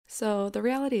So the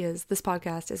reality is this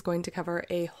podcast is going to cover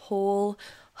a whole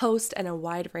host and a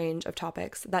wide range of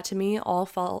topics that to me all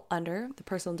fall under the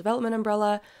personal development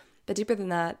umbrella, but deeper than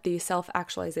that, the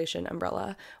self-actualization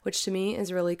umbrella, which to me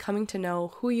is really coming to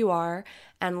know who you are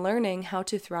and learning how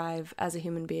to thrive as a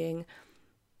human being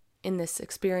in this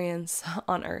experience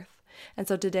on earth. And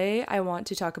so today I want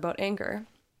to talk about anger.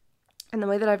 And the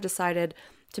way that I've decided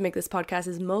to make this podcast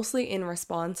is mostly in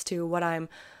response to what I'm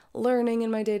learning in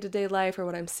my day-to-day life or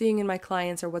what I'm seeing in my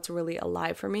clients or what's really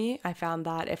alive for me. I found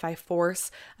that if I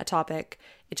force a topic,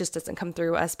 it just doesn't come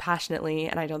through as passionately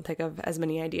and I don't think of as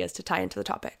many ideas to tie into the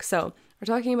topic. So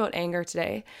we're talking about anger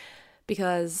today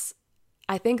because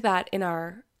I think that in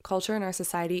our culture, in our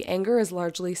society, anger is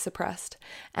largely suppressed.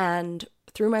 And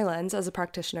through my lens as a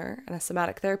practitioner and a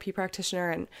somatic therapy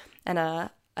practitioner and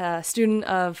a student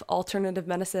of alternative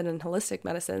medicine and holistic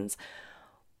medicines,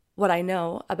 what I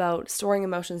know about storing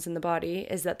emotions in the body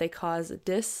is that they cause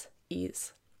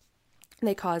dis-ease.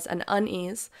 They cause an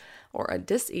unease or a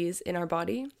dis-ease in our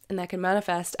body, and that can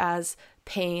manifest as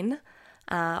pain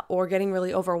or getting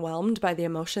really overwhelmed by the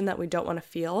emotion that we don't want to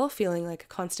feel, feeling like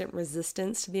a constant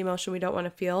resistance to the emotion we don't want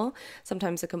to feel,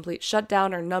 sometimes a complete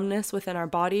shutdown or numbness within our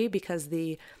body because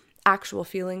the actual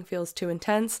feeling feels too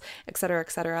intense, etc.,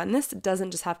 etc. And this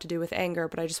doesn't just have to do with anger,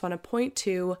 but I just want to point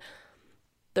to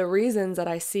the reasons that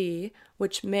I see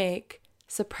which make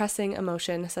suppressing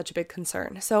emotion such a big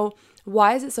concern. So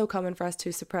why is it so common for us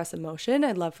to suppress emotion?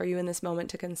 I'd love for you in this moment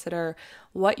to consider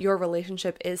what your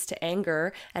relationship is to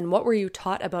anger and what were you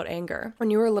taught about anger. When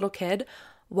you were a little kid,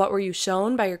 what were you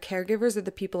shown by your caregivers or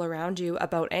the people around you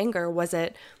about anger? Was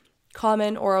it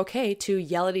common or okay to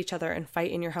yell at each other and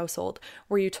fight in your household?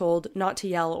 Were you told not to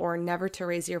yell or never to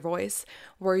raise your voice?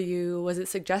 Was it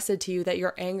suggested to you that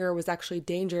your anger was actually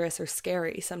dangerous or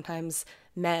scary? Sometimes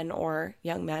men or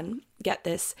young men get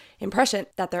this impression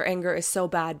that their anger is so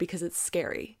bad because it's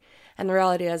scary. And the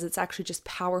reality is it's actually just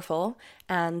powerful.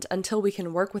 And until we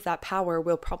can work with that power,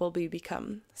 we'll probably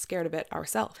become scared of it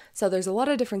ourselves. So there's a lot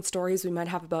of different stories we might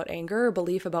have about anger or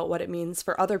belief about what it means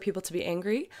for other people to be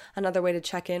angry. Another way to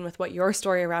check in with what your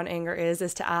story around anger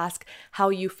is to ask how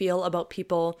you feel about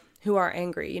people who are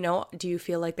angry. Do you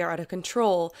feel like they're out of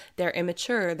control, they're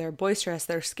immature, they're boisterous,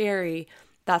 they're scary?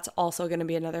 That's also going to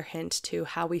be another hint to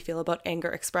how we feel about anger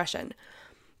expression.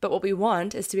 But what we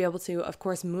want is to be able to, of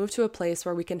course, move to a place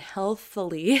where we can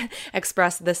healthily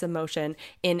express this emotion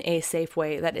in a safe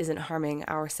way that isn't harming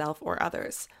ourselves or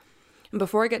others. And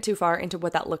before I get too far into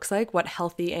what that looks like, what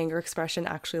healthy anger expression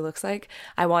actually looks like,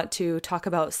 I want to talk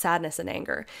about sadness and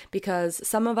anger, because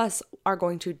some of us are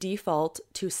going to default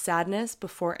to sadness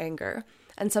before anger.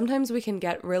 And sometimes we can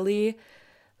get really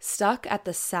stuck at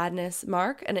the sadness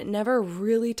mark and it never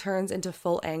really turns into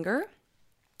full anger.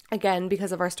 Again,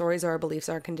 because of our stories or our beliefs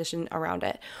or our condition around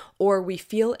it. Or we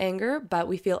feel anger, but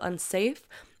we feel unsafe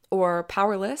or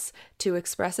powerless to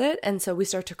express it. And so we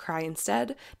start to cry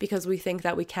instead because we think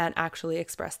that we can't actually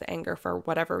express the anger for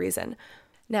whatever reason.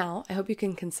 Now, I hope you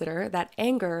can consider that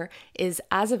anger is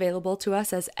as available to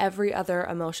us as every other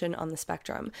emotion on the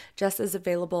spectrum, just as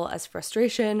available as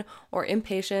frustration or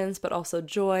impatience, but also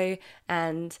joy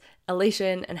and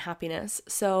elation and happiness.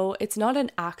 So it's not an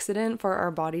accident for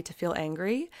our body to feel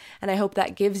angry, and I hope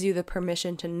that gives you the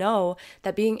permission to know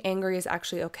that being angry is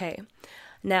actually okay.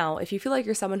 Now, if you feel like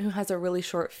you're someone who has a really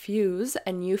short fuse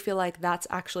and you feel like that's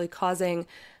actually causing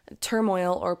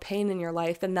turmoil or pain in your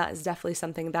life, then that is definitely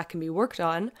something that can be worked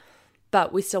on.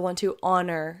 But we still want to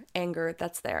honor anger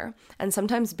that's there. And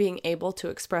sometimes being able to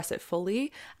express it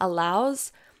fully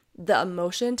allows the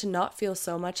emotion to not feel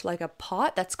so much like a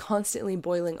pot that's constantly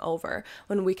boiling over,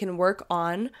 when we can work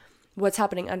on what's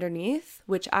happening underneath,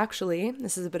 which actually,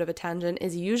 this is a bit of a tangent,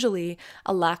 is usually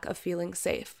a lack of feeling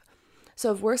safe.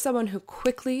 So if we're someone who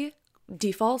quickly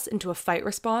defaults into a fight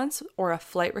response or a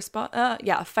fight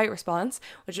response,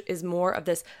 which is more of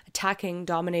this attacking,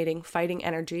 dominating, fighting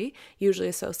energy, usually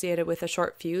associated with a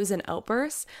short fuse and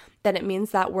outbursts, then it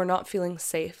means that we're not feeling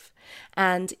safe.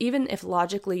 And even if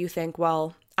logically you think,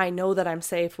 well, I know that I'm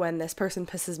safe when this person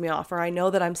pisses me off, or I know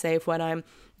that I'm safe when I'm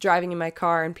driving in my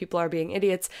car and people are being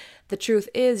idiots, the truth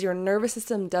is your nervous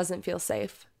system doesn't feel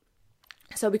safe.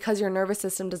 So because your nervous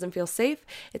system doesn't feel safe,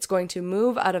 it's going to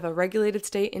move out of a regulated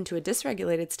state into a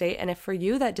dysregulated state. And if for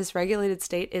you that dysregulated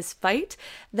state is fight,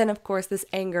 then of course this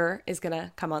anger is going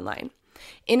to come online.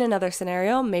 In another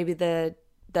scenario, maybe the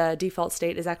default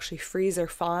state is actually freeze or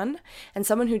fawn. And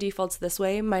someone who defaults this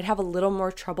way might have a little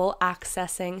more trouble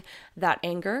accessing that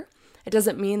anger. It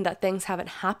doesn't mean that things haven't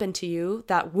happened to you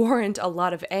that warrant a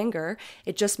lot of anger.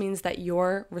 It just means that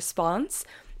your response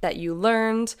that you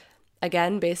learned,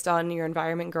 again, based on your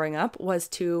environment growing up, was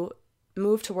to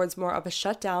move towards more of a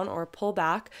shutdown or a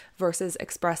pullback versus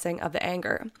expressing of the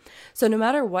anger. So no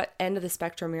matter what end of the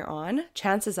spectrum you're on,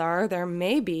 chances are there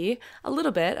may be a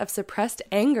little bit of suppressed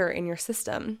anger in your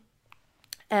system.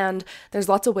 And there's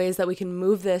lots of ways that we can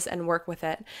move this and work with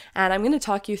it. And I'm going to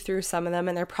talk you through some of them,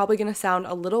 and they're probably going to sound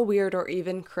a little weird or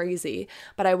even crazy,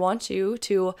 but I want you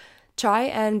to try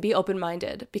and be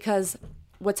open-minded, because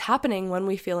what's happening when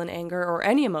we feel an anger or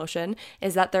any emotion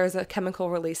is that there's a chemical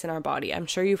release in our body. I'm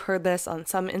sure you've heard this on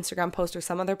some Instagram post or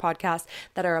some other podcast,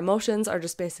 that our emotions are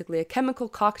just basically a chemical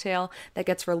cocktail that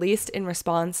gets released in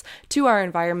response to our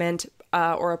environment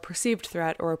or a perceived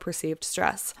threat or a perceived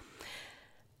stress.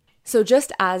 So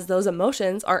just as those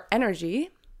emotions are energy,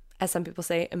 as some people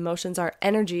say, emotions are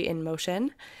energy in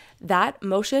motion, that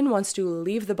motion wants to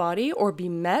leave the body or be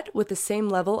met with the same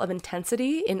level of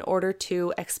intensity in order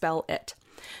to expel it.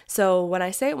 So when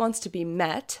I say it wants to be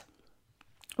met,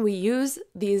 we use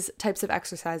these types of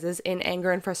exercises in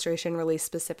anger and frustration release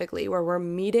specifically, where we're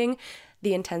meeting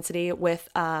the intensity with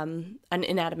an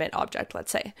inanimate object,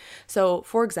 let's say. So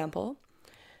for example,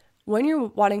 when you're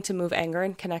wanting to move anger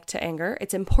and connect to anger,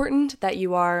 it's important that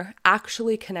you are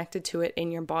actually connected to it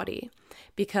in your body,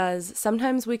 because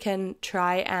sometimes we can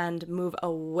try and move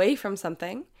away from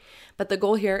something, but the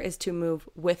goal here is to move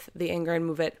with the anger and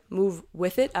move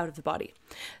with it out of the body.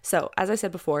 So as I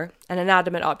said before, an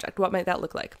inanimate object, what might that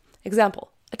look like?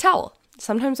 Example, a towel.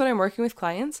 Sometimes when I'm working with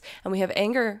clients and we have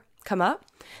anger come up,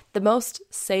 the most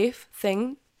safe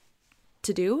thing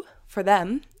to do for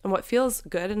them, and what feels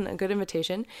good and a good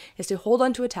invitation, is to hold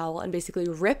onto a towel and basically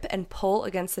rip and pull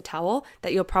against the towel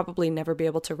that you'll probably never be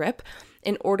able to rip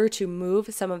in order to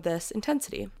move some of this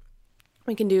intensity.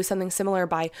 We can do something similar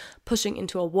by pushing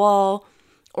into a wall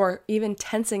or even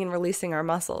tensing and releasing our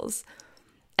muscles.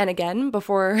 And again,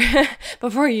 before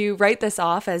you write this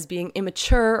off as being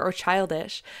immature or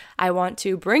childish, I want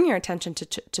to bring your attention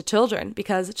to children,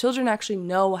 because children actually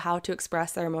know how to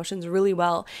express their emotions really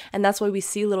well. And that's why we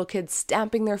see little kids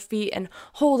stamping their feet and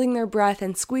holding their breath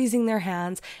and squeezing their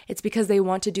hands. It's because they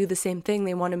want to do the same thing.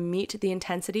 They want to meet the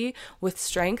intensity with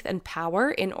strength and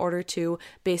power in order to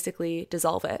basically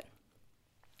dissolve it.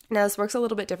 Now, this works a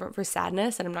little bit different for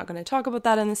sadness, and I'm not going to talk about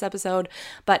that in this episode,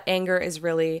 but anger is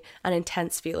really an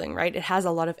intense feeling, right? It has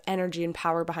a lot of energy and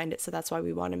power behind it, so that's why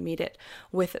we want to meet it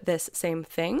with this same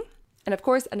thing. And of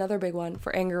course, another big one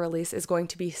for anger release is going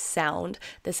to be sound.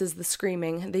 This is the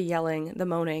screaming, the yelling, the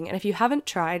moaning. And if you haven't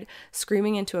tried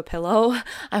screaming into a pillow,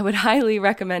 I would highly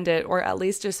recommend it, or at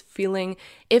least just feeling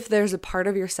if there's a part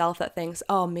of yourself that thinks,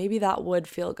 oh, maybe that would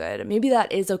feel good. Maybe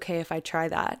that is okay if I try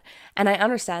that. And I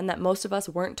understand that most of us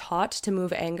weren't taught to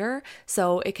move anger,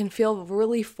 so it can feel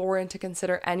really foreign to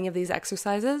consider any of these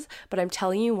exercises. But I'm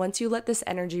telling you, once you let this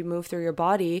energy move through your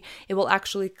body, it will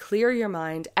actually clear your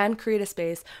mind and create a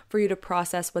space for you to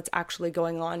process what's actually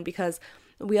going on, because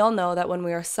we all know that when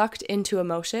we are sucked into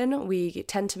emotion, we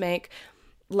tend to make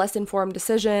less informed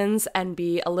decisions and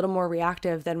be a little more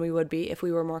reactive than we would be if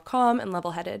we were more calm and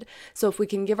level-headed. So if we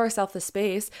can give ourselves the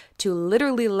space to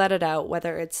literally let it out,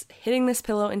 whether it's hitting this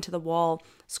pillow into the wall,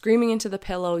 screaming into the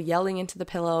pillow, yelling into the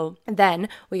pillow, then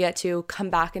we get to come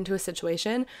back into a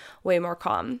situation way more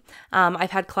calm.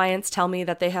 I've had clients tell me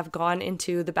that they have gone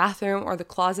into the bathroom or the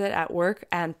closet at work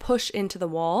and push into the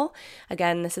wall.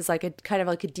 Again, this is like a kind of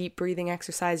like a deep breathing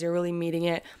exercise. You're really meeting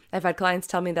it. I've had clients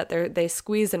tell me that they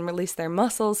squeeze and release their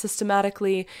muscles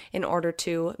systematically in order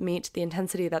to meet the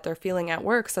intensity that they're feeling at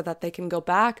work, so that they can go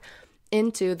back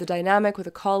into the dynamic with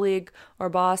a colleague or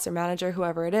boss or manager,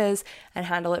 whoever it is, and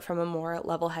handle it from a more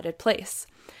level-headed place.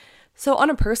 So on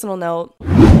a personal note,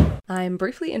 I'm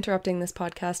briefly interrupting this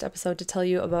podcast episode to tell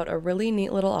you about a really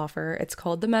neat little offer. It's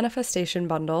called the Manifestation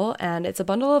Bundle, and it's a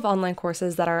bundle of online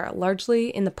courses that are largely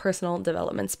in the personal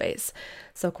development space.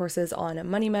 So courses on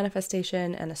money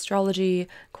manifestation and astrology,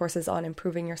 courses on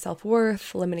improving your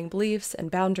self-worth, limiting beliefs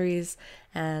and boundaries.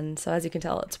 And so as you can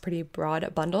tell, it's a pretty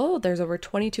broad bundle. There's over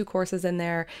 22 courses in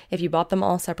there. If you bought them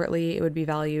all separately, it would be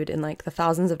valued in like the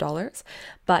thousands of dollars.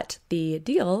 But the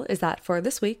deal is that for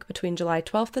this week, between July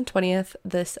 12th and 20th,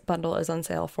 this bundle is on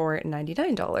sale for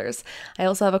 $99. I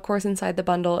also have a course inside the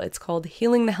bundle. It's called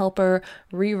Healing the Helper,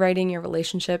 Rewriting Your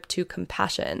Relationship to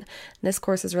Compassion. This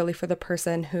course is really for the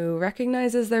person who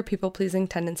recognizes their people-pleasing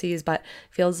tendencies, but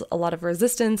feels a lot of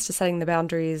resistance to setting the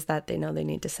boundaries that they know they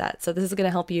need to set. So this is going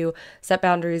to help you set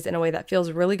boundaries in a way that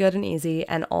feels really good and easy,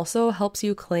 and also helps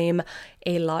you claim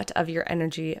a lot of your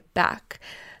energy back.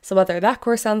 So whether that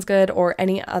course sounds good or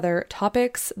any other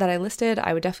topics that I listed,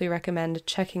 I would definitely recommend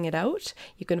checking it out.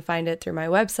 You can find it through my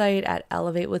website at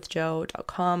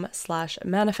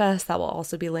elevatewithjo.com/manifest. That will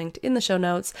also be linked in the show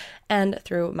notes and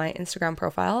through my Instagram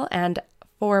profile. And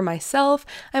for myself,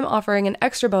 I'm offering an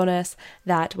extra bonus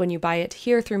that when you buy it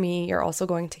here through me, you're also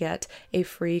going to get a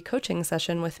free coaching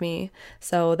session with me.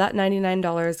 So that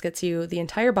 $99 gets you the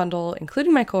entire bundle,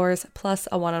 including my course, plus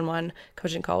a one-on-one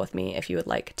coaching call with me if you would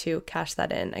like to cash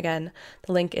that in. Again,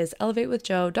 the link is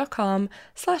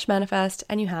elevatewithjo.com/manifest,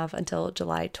 and you have until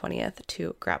July 20th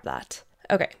to grab that.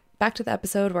 Okay, back to the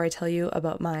episode where I tell you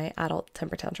about my adult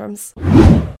temper tantrums.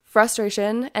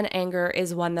 Frustration and anger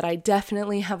is one that I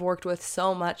definitely have worked with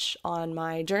so much on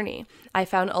my journey. I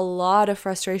found a lot of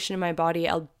frustration in my body,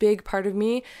 a big part of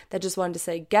me that just wanted to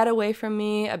say, get away from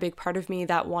me, a big part of me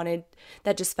that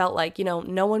just felt like,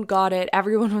 no one got it,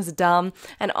 everyone was dumb.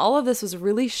 And all of this was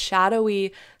really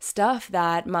shadowy stuff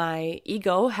that my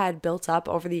ego had built up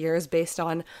over the years based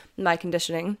on my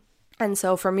conditioning. And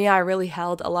so for me, I really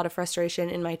held a lot of frustration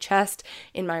in my chest,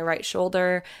 in my right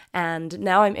shoulder, and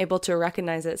now I'm able to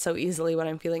recognize it so easily when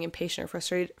I'm feeling impatient or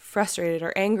frustrated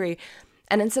or angry.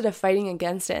 And instead of fighting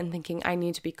against it and thinking I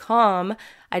need to be calm,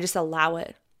 I just allow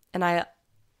it. And I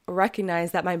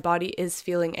recognize that my body is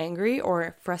feeling angry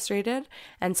or frustrated.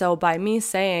 And so by me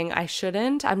saying I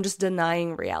shouldn't, I'm just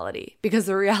denying reality, because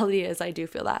the reality is I do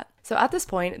feel that. So at this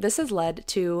point, this has led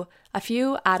to a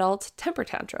few adult temper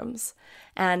tantrums.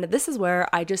 And this is where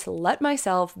I just let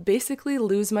myself basically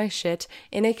lose my shit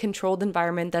in a controlled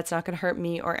environment that's not going to hurt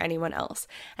me or anyone else.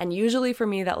 And usually for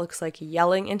me, that looks like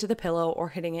yelling into the pillow or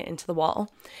hitting it into the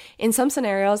wall. In some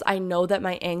scenarios, I know that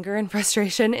my anger and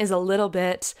frustration is a little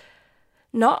bit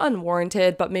not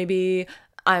unwarranted, but maybe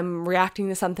I'm reacting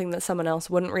to something that someone else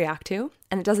wouldn't react to.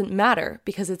 And it doesn't matter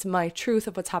because it's my truth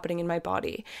of what's happening in my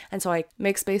body. And so I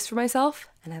make space for myself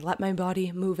and I let my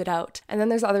body move it out. And then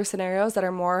there's other scenarios that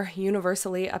are more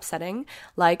universally upsetting,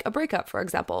 like a breakup, for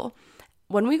example.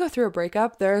 When we go through a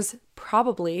breakup, there's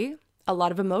probably a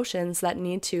lot of emotions that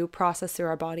need to process through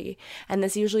our body. And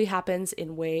this usually happens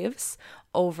in waves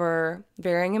over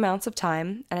varying amounts of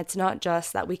time. And it's not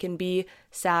just that we can be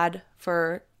sad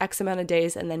for X amount of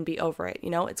days and then be over it.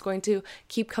 It's going to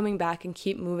keep coming back and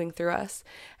keep moving through us.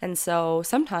 And so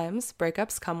sometimes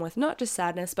breakups come with not just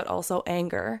sadness, but also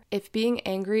anger. If being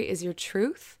angry is your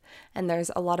truth and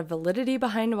there's a lot of validity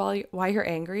behind why you're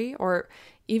angry, or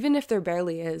even if there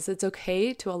barely is, it's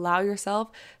okay to allow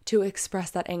yourself to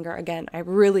express that anger. Again, I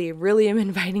really, really am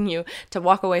inviting you to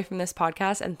walk away from this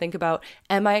podcast and think about,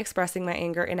 am I expressing my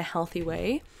anger in a healthy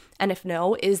way? And if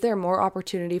no, is there more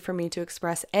opportunity for me to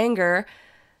express anger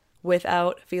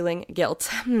without feeling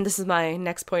guilt? This is my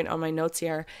next point on my notes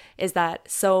here, is that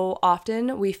so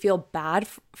often we feel bad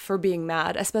for being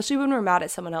mad, especially when we're mad at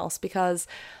someone else, because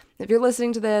if you're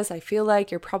listening to this, I feel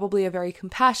like you're probably a very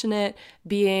compassionate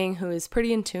being who is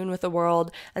pretty in tune with the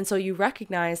world. And so you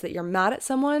recognize that you're mad at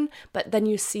someone, but then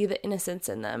you see the innocence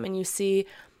in them and you see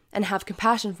and have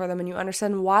compassion for them and you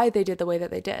understand why they did the way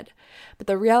that they did. But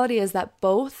the reality is that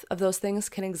both of those things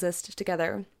can exist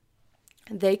together.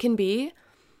 They can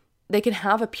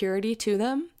have a purity to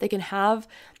them. They can have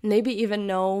maybe even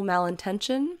no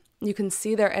malintention. You can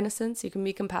see their innocence. You can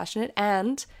be compassionate,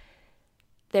 and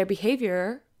their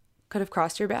behavior could have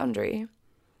crossed your boundary.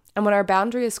 And when our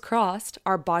boundary is crossed,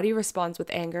 our body responds with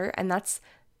anger, and that's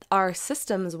our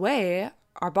system's way,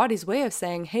 our body's way of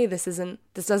saying, hey, this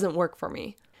doesn't work for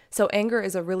me. So anger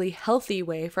is a really healthy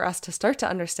way for us to start to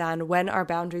understand when our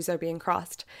boundaries are being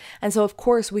crossed. And so of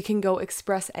course we can go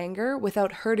express anger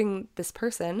without hurting this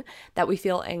person that we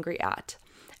feel angry at.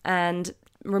 And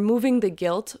removing the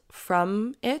guilt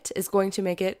from it is going to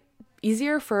make it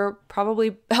easier for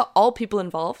probably all people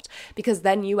involved, because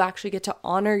then you actually get to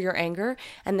honor your anger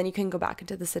and then you can go back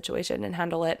into the situation and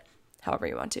handle it however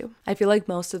you want to. I feel like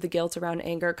most of the guilt around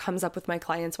anger comes up with my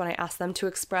clients when I ask them to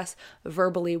express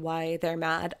verbally why they're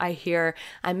mad. I hear,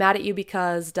 I'm mad at you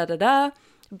because da-da-da,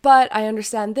 but I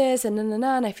understand this and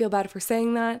na-na-na, and I feel bad for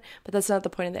saying that, but that's not the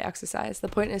point of the exercise. The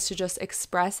point is to just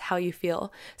express how you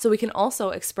feel. So we can also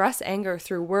express anger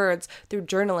through words, through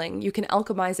journaling. You can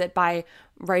alchemize it by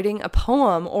writing a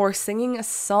poem or singing a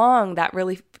song that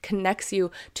really connects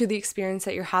you to the experience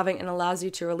that you're having and allows you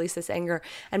to release this anger.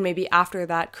 And maybe after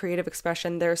that creative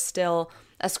expression, there's still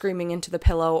a screaming into the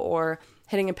pillow or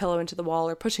hitting a pillow into the wall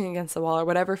or pushing against the wall or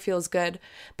whatever feels good.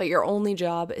 But your only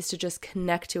job is to just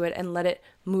connect to it and let it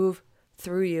move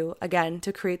through you again,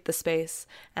 to create the space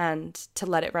and to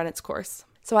let it run its course.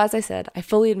 So as I said, I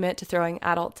fully admit to throwing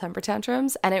adult temper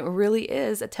tantrums, and it really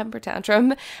is a temper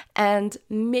tantrum. And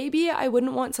maybe I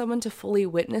wouldn't want someone to fully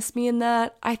witness me in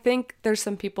that. I think there's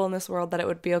some people in this world that it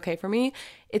would be okay for me.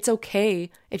 It's okay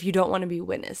if you don't want to be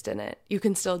witnessed in it. You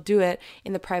can still do it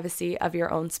in the privacy of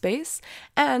your own space.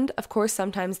 And of course,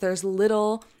 sometimes there's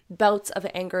little bouts of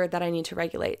anger that I need to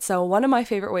regulate. So one of my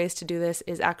favorite ways to do this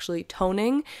is actually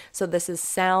toning. So this is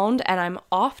sound, and I'm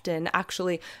often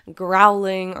actually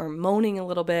growling or moaning a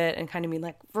little bit and kind of being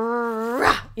like,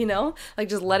 like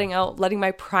just letting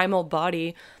my primal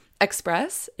body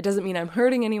express. It doesn't mean I'm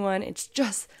hurting anyone. It's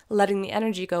just letting the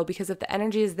energy go, because if the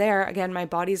energy is there, again, my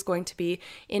body is going to be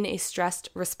in a stressed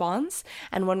response.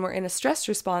 And when we're in a stressed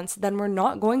response, then we're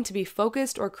not going to be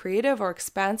focused or creative or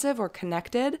expansive or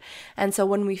connected. And so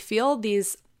when we feel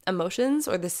these emotions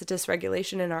or this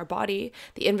dysregulation in our body,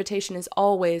 the invitation is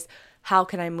always, how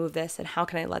can I move this and how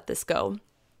can I let this go?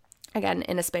 Again,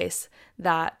 in a space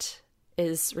that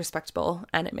is respectable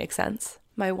and it makes sense.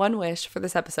 My one wish for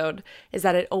this episode is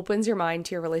that it opens your mind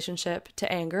to your relationship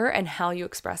to anger and how you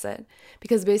express it.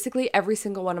 Because basically every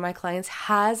single one of my clients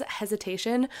has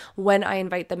hesitation when I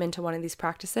invite them into one of these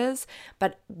practices.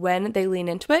 But when they lean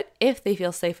into it, if they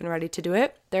feel safe and ready to do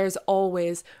it, there's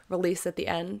always release at the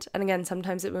end. And again,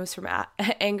 sometimes it moves from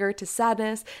anger to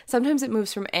sadness. Sometimes it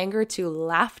moves from anger to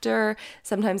laughter.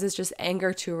 Sometimes it's just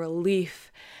anger to relief.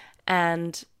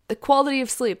 And the quality of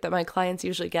sleep that my clients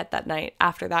usually get that night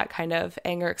after that kind of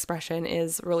anger expression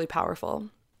is really powerful.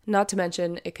 Not to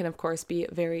mention, it can of course be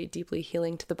very deeply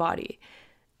healing to the body.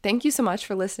 Thank you so much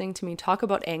for listening to me talk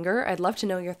about anger. I'd love to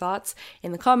know your thoughts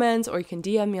in the comments, or you can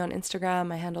DM me on Instagram.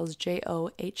 My handle is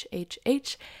JOHHHANNA.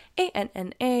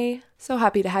 So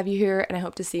happy to have you here, and I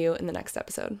hope to see you in the next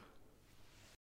episode.